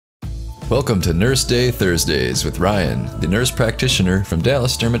Welcome to Nurse Day Thursdays with Ryan, the nurse practitioner from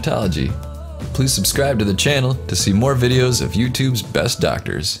Dallas Dermatology. Please subscribe to the channel to see more videos of YouTube's best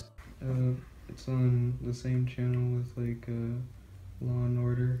doctors. It's on the same channel with like Law and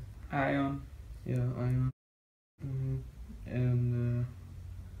Order. Ion. Yeah, Ion. And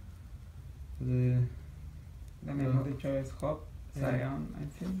the name of the show is Hope. Yeah. Zion.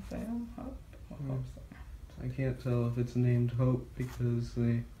 I think Zion. Hope. Or Hope. I can't tell if it's named Hope because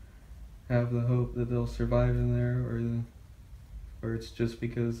they have the hope that they'll survive in there, or it's just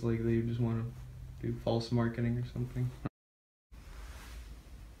because like they just want to do false marketing or something.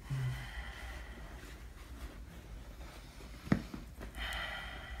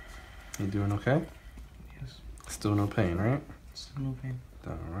 You doing okay? Yes. Still no pain, right? Still no pain.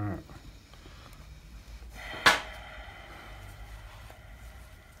 Alright.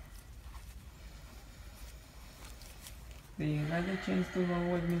 Did you have a chance to go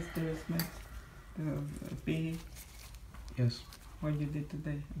with Mr. Smith? The PE? Yes. What you did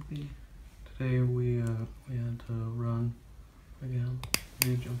today at PE? Today we had to run again.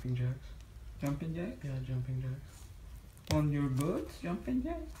 Do jumping jacks. Jumping jack? Yeah, jumping jacks. On your boots? Jumping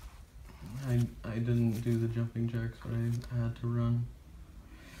jack? I didn't do the jumping jacks, but I had to run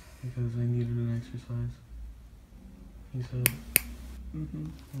because I needed an exercise. He said.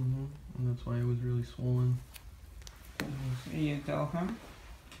 And that's why it was really swollen. You tell him?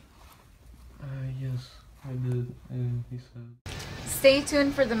 Yes, I did, and he said. Stay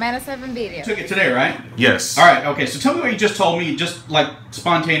tuned for the Meta 7 video. Took it today, right? Yes. All right. Okay. So tell me what you just told me, just like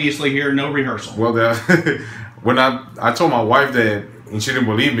spontaneously here, no rehearsal. Well, when I told my wife that, and she didn't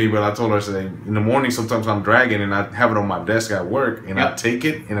believe me, but I told her, I said, in the morning sometimes I'm dragging and I have it on my desk at work, and I take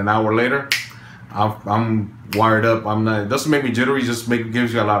it, and an hour later, I'm wired up. I'm not. It doesn't make me jittery. Just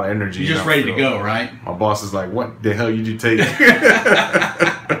gives you a lot of energy. You're just ready to go, right? My boss is like, "What the hell did you take?"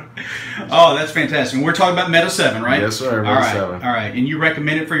 Oh, that's fantastic. And we're talking about Meta 7, right? Yes, sir. Meta 7. All right. And you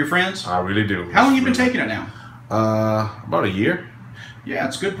recommend it for your friends? I really do. How long have you been taking it now? About a year. Yeah,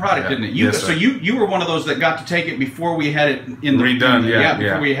 it's a good product, Yeah. isn't it? Yes, so sir. you were one of those that got to take it before we had it in the Redone, yeah,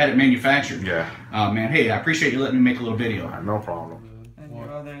 before we had it manufactured. Yeah. Man, hey, I appreciate you letting me make a little video. No problem. And your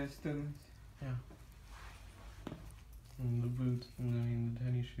other students? Yeah. And the boots, and I mean the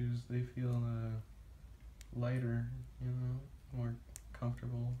tennis shoes, they feel lighter, you know, more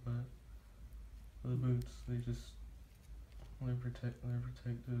comfortable. But the boots, they're protective,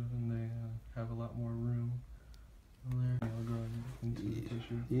 and they have a lot more room in there. They'll go into the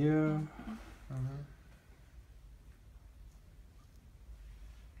tissue. Yeah.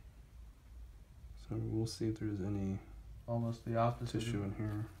 So we'll see if there's any Almost the opposite. tissue in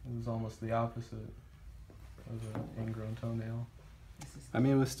here. It was almost the opposite of an ingrown toenail. I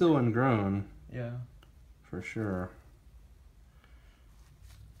mean, it was still ingrown, Yeah. for sure.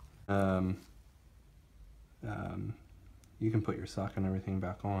 You can put your sock and everything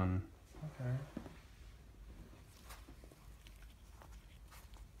back on. Okay.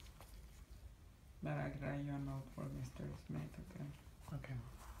 But I got your note for Mr. Smith, okay? Okay.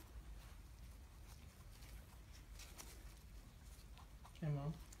 Hey,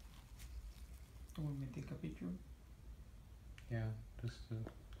 Mom. You want me to take a picture? Yeah, just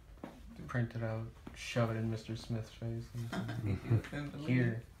to print it out, shove it in Mr. Smith's face, and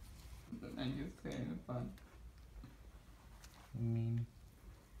here. And you say fun. Mean.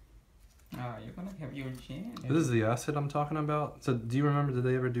 Ah, you're gonna have your chin. This is the acid I'm talking about. So do you remember, did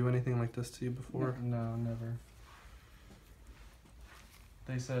they ever do anything like this to you before? No, never.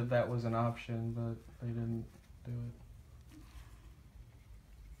 They said that was an option, but they didn't do it.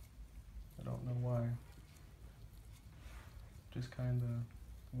 I don't know why. Just kind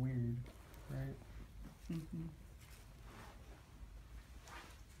of weird, right?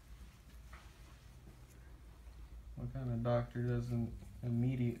 What kind of doctor doesn't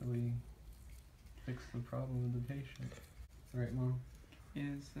immediately fix the problem with the patient? Right, Mom?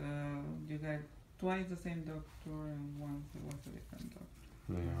 Yes, you got twice the same doctor and once it was a different doctor.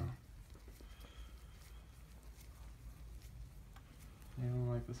 Yeah. You don't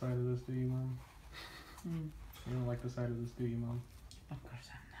like the side of this, do you, Mom? You don't like the side of this, do you, Mom? Of course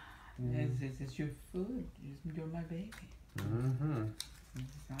I'm not. This is your food. You're my baby. I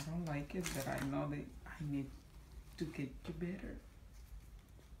don't like it, but I know that I need to get you better.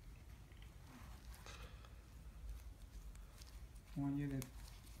 I want you to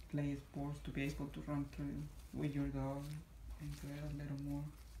play sports, to be able to run through with your dog and to get a little more,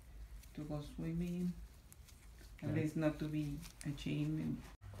 to go swimming, at least not to be ashamed.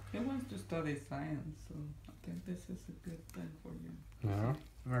 He wants to study science, so I think this is a good thing for you. Yeah.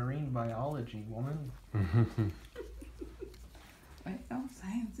 Marine biology, woman. Oh,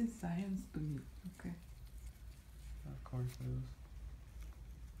 science is science to me. Okay. Of course it is.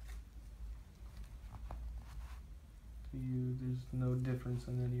 To you, there's no difference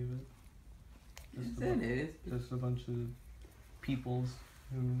in any of it. Yes, it is. Just a bunch of peoples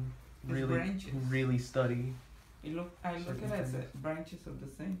who It's branches. really study. I look at it as branches of the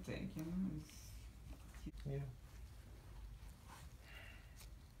same thing, you know. Yeah.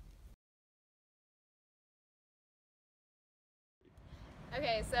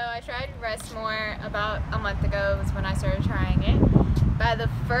 Okay, so I tried RESTMORE about a month ago was when I started trying it. By the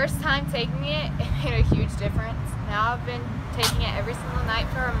first time taking it, it made a huge difference. Now I've been taking it every single night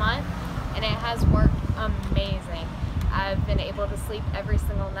for a month and it has worked amazing. I've been able to sleep every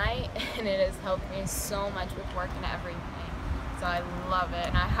single night and it has helped me so much with work and everything. So I love it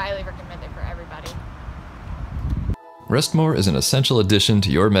and I highly recommend it for everybody. RESTMORE is an essential addition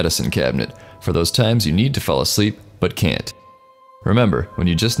to your medicine cabinet for those times you need to fall asleep but can't. Remember, when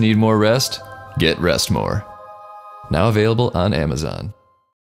you just need more rest, get RESTMORE. Now available on Amazon.